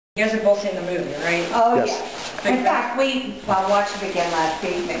You guys have both seen the movie, right? Oh, Yes. yeah. In fact, we watched it again last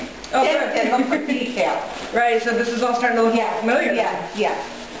evening. Oh, Just good. to look for detail. Right, so this is all starting to look familiar. Yeah.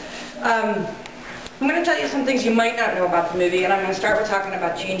 I'm going to tell you some things you might not know about the movie, and I'm going to start with talking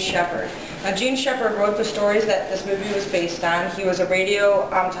about Gene Shepherd. Now, Gene Shepherd wrote the stories that this movie was based on. He was a radio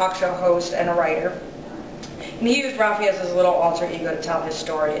talk show host and a writer. And he used Ralphie as his little alter ego to tell his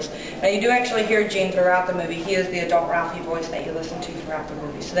stories. Now, you do actually hear Gene throughout the movie. He is the adult Ralphie voice that you listen to throughout the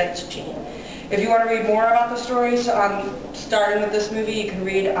movie, so that's Gene. If you want to read more about the stories, starting with this movie, you can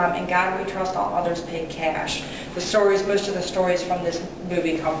read In God We Trust, All Others Pay Cash. Most of the stories from this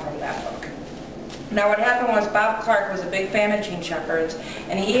movie come from that book. Now, what happened was Bob Clark was a big fan of Gene Shepherd's,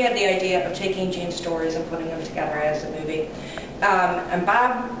 and he had the idea of taking Gene's stories and putting them together as a movie. And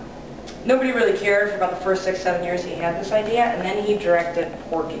Bob, nobody really cared for about the first 6-7 years he had this idea, and then he directed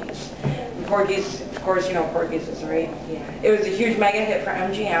Porky's. And Porky's, of course, you know what Porky's is, right? Yeah. It was a huge mega hit for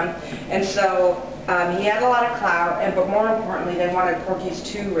MGM, and so he had a lot of clout, but more importantly, they wanted Porky's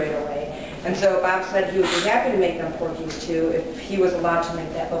 2 right away. And so Bob said he would be happy to make them Porky's 2 if he was allowed to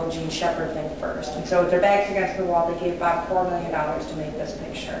make that little Gene Shepherd thing first. And so with their backs against the wall, they gave Bob $4 million to make this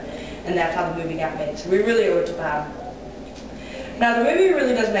picture. And that's how the movie got made. So we really owe it to Bob. Now, the movie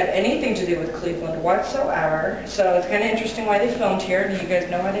really doesn't have anything to do with Cleveland whatsoever. So it's kind of interesting why they filmed here. Do you guys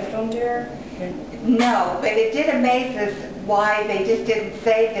know why they filmed here? No, but it did amaze us why they just didn't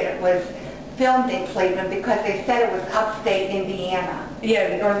say that it was filmed in Cleveland, because they said it was upstate Indiana.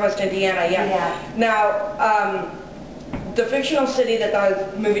 Yeah, Northwest Indiana, yeah. Now, the fictional city that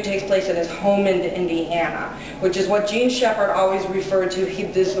the movie takes place in is Hammond, Indiana, which is what Gene Shepherd always referred to.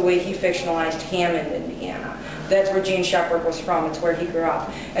 This is the way he fictionalized Hammond, Indiana. That's where Gene Shepherd was from. It's where he grew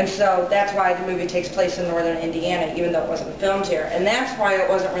up. And so that's why the movie takes place in northern Indiana, even though it wasn't filmed here. And that's why it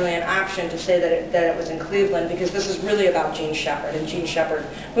wasn't really an option to say that it was in Cleveland, because this is really about Gene Shepherd, and Gene Shepherd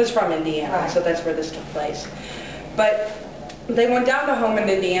was from Indiana, right. So that's where this took place. But they went down to Hammond,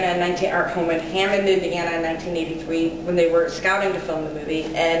 Indiana in 1983 when they were scouting to film the movie,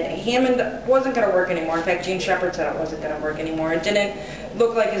 and Hammond wasn't going to work anymore. In fact, Gene Shepherd said it wasn't going to work anymore. It didn't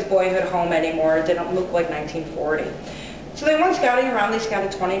look like his boyhood home anymore. It didn't look like 1940. So they went scouting around. They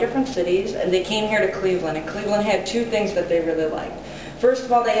scouted 20 different cities, and they came here to Cleveland, and Cleveland had 2 things that they really liked. First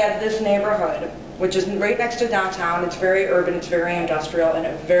of all, they had this neighborhood, which is right next to downtown. It's very urban, it's very industrial, and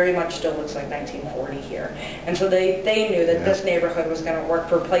it very much still looks like 1940 here. And so they knew that this neighborhood was going to work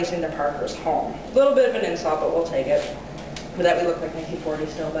for placing the Parkers' home. A little bit of an insult, but we'll take it. For that we look like 1940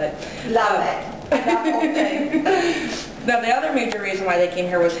 still, but... Love it. That whole thing. Now, the other major reason why they came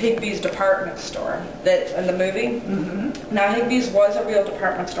here was Higbee's department store that's in the movie. Mm-hmm. Now, Higbee's was a real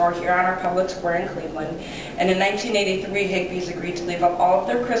department store here on our public square in Cleveland. And in 1983, Higbee's agreed to leave up all of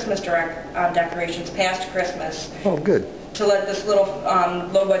their Christmas decorations past Christmas. Oh, good. To let this little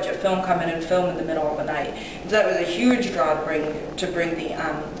low-budget film come in and film in the middle of the night. So that was a huge draw to bring the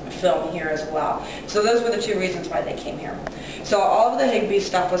film here as well. So those were the 2 reasons why they came here. So all of the Higbee's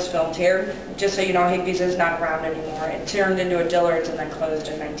stuff was filmed here. Just so you know, Higbee's is not around anymore. It turned into a Dillard's and then closed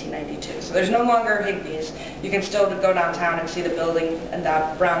in 1992. So there's no longer Higbee's. You can still go downtown and see the building and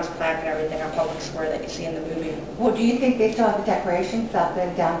the Browns plaque and everything on Public Square that you see in the movie. Well, do you think they still have the decorations up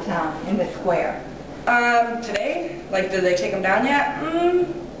in downtown in the square? Today? Like, did they take them down yet? I don't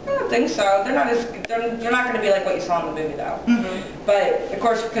think so. They're not going to be like what you saw in the movie, though. Mm-hmm. But, of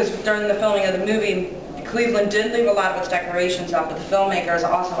course, because during the filming of the movie, Cleveland did leave a lot of its decorations up, but the filmmakers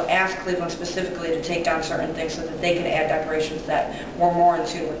also asked Cleveland specifically to take down certain things so that they could add decorations that were more in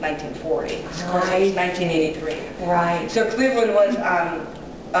tune with 1940. Of course, it was 1983. Right. So Cleveland was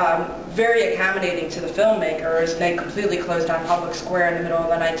very accommodating to the filmmakers. They completely closed down Public Square in the middle of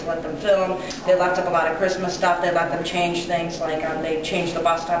the night to let them film. They left up a lot of Christmas stuff. They let them change things, like they changed the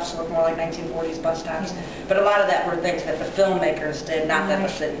bus stops to look more like 1940s bus stops. But a lot of that were things that the filmmakers did, not that the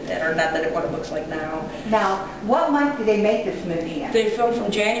city did, or not that what it looks like now. Now, what month did they make this movie in? They filmed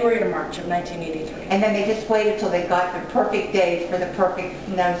from January to March of 1983. And then they just waited till they got the perfect days for the perfect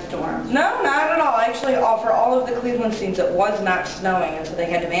snowstorm? No, not at all. Actually, for all of the Cleveland scenes, it was not snowing, and so they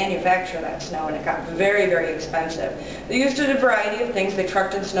had to manufacture that snow, and it got very, very expensive. They used a variety of things. They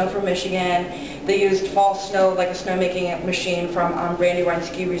trucked in snow from Michigan. They used false snow, like a snowmaking machine from Brandy Run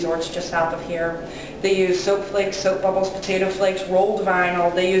Ski Resorts just south of here. They used soap flakes, soap bubbles, potato flakes, rolled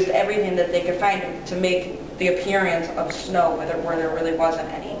vinyl. They used everything that they could find to make the appearance of snow where there really wasn't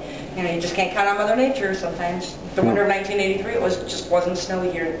any. You know, you just can't count on Mother Nature sometimes. The winter of 1983, it just wasn't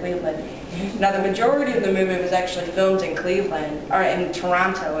snowy here in Cleveland. Now, the majority of the movie was actually filmed in Cleveland, or in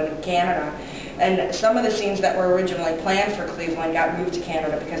Toronto, and in Canada. And some of the scenes that were originally planned for Cleveland got moved to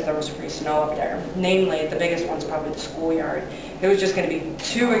Canada because there was free snow up there. Namely, the biggest one's probably the schoolyard. It was just going to be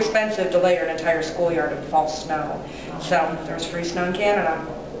too expensive to layer an entire schoolyard in false snow. So there's free snow in Canada.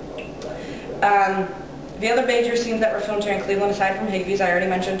 The other major scenes that were filmed here in Cleveland, aside from Higbee's, I already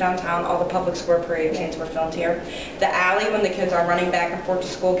mentioned downtown, all the public square parade scenes were filmed here. The alley, when the kids are running back and forth to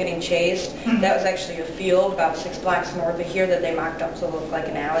school getting chased, that was actually a field about 6 blocks north of here that they mocked up to look like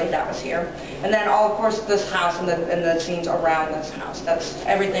an alley. That was here. And then all, of course, this house and the scenes around this house.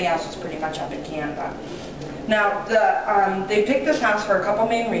 Everything else was pretty much up in Canada. Now, they picked this house for a couple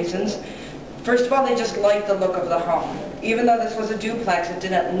main reasons. First of all, they just liked the look of the home. Even though this was a duplex, it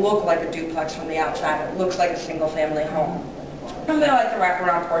didn't look like a duplex from the outside. It looks like a single-family home. And they liked the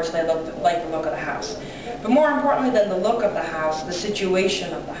wraparound porch, they liked the look of the house. But more importantly than the look of the house, the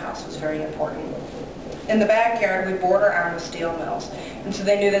situation of the house was very important. In the backyard, we border on with steel mills, and so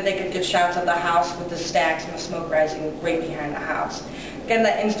they knew that they could get shots of the house with the stacks and the smoke rising right behind the house. Again,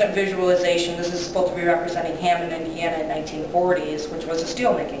 that instant visualization, this is supposed to be representing Hammond, Indiana in 1940s, which was a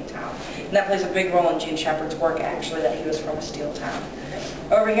steelmaking town. And that plays a big role in Gene Shepard's work, actually, that he was from a steel town.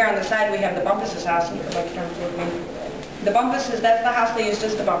 Over here on the side, we have the Bumpus' house, and you can look at me. The Bumpus' that's the house they used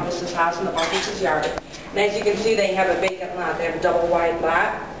as the Bumpus' house in the Bumpus' yard. And as you can see, they have a vacant lot. They have a double wide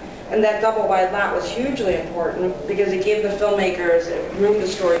lot. And that double wide lot was hugely important because it gave the filmmakers room to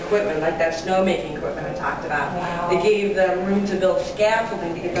store equipment, like that snowmaking equipment I talked about. Wow. It gave them room to build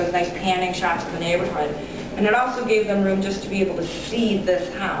scaffolding to get those nice panning shots of the neighborhood. And it also gave them room just to be able to see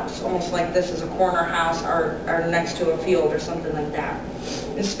this house, almost like this is a corner house or next to a field or something like that.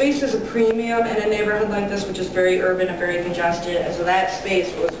 And space is a premium in a neighborhood like this, which is very urban and very congested, and so that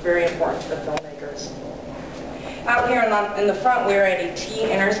space was very important to the filmmakers. Out here in the front, we're at a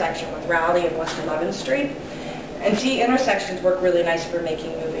T intersection with Raleigh and West 11th Street. And T intersections work really nice for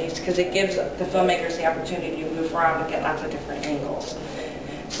making movies because it gives the filmmakers the opportunity to move around and get lots of different angles.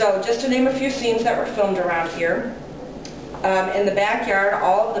 So just to name a few scenes that were filmed around here. In the backyard,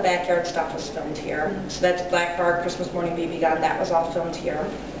 all of the backyard stuff was filmed here. So that's Black Bart, Christmas Morning, BB Gun, that was all filmed here.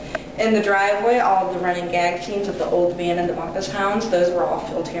 In the driveway, all of the running gag scenes of the old man and the Bumpus hounds, those were all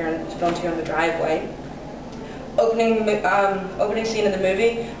filmed here in the driveway. Opening scene of the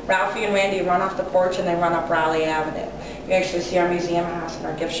movie, Ralphie and Randy run off the porch and they run up Raleigh Avenue. You actually see our museum house and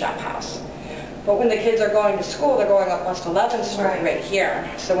our gift shop house. But when the kids are going to school, they're going up West 11th Street right here.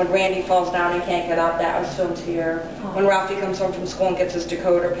 So when Randy falls down and can't get up, that was filmed here. When Ralphie comes home from school and gets his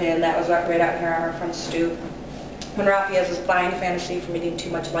decoder pin, that was right out here on our front stoop. When Ralphie has his blind fantasy from eating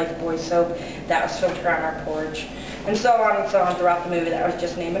too much Lifebuoy soap, that was filmed here on our porch. And so on throughout the movie. That was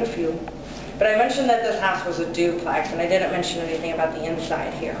just naming a few. But I mentioned that this house was a duplex, and I didn't mention anything about the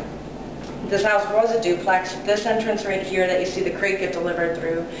inside here. This house was a duplex. This entrance right here that you see the crate get delivered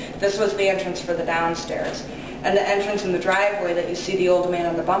through, this was the entrance for the downstairs. And the entrance in the driveway that you see the old man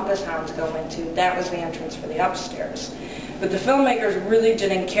and the Bumpus hounds go into, that was the entrance for the upstairs. But the filmmakers really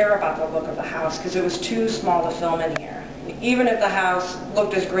didn't care about the look of the house because it was too small to film in here. Even if the house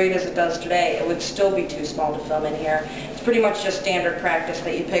looked as great as it does today, it would still be too small to film in here. It's pretty much just standard practice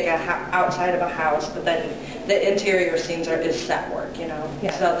that you pick outside of a house, but then the interior scenes is set work, you know.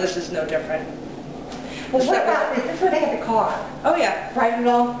 Yeah. So this is no different. Well, what about, is this where they had the car? Oh yeah. Right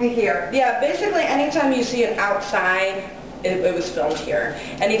along here. Yeah, basically anytime you see it outside, it was filmed here.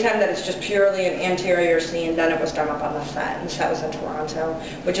 Anytime that it's just purely an interior scene, then it was done up on the set, and the set was in Toronto,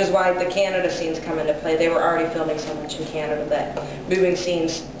 which is why the Canada scenes come into play. They were already filming so much in Canada that moving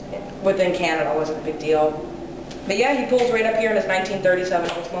scenes within Canada wasn't a big deal. But yeah, he pulls right up here in his 1937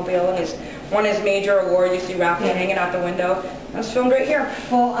 Oldsmobile, and he's won his major award. You see Ralphie hanging out the window. That was filmed right here.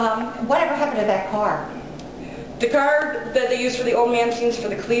 Well, whatever happened to that car? The car that they used for the old man scenes for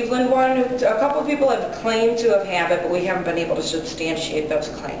the Cleveland one, a couple of people have claimed to have had it, but we haven't been able to substantiate those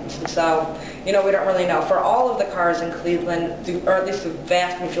claims. And so, you know, we don't really know. For all of the cars in Cleveland, or at least the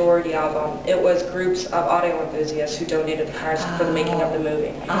vast majority of them, it was groups of audio enthusiasts who donated the cars for the making of the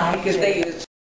movie. Because they used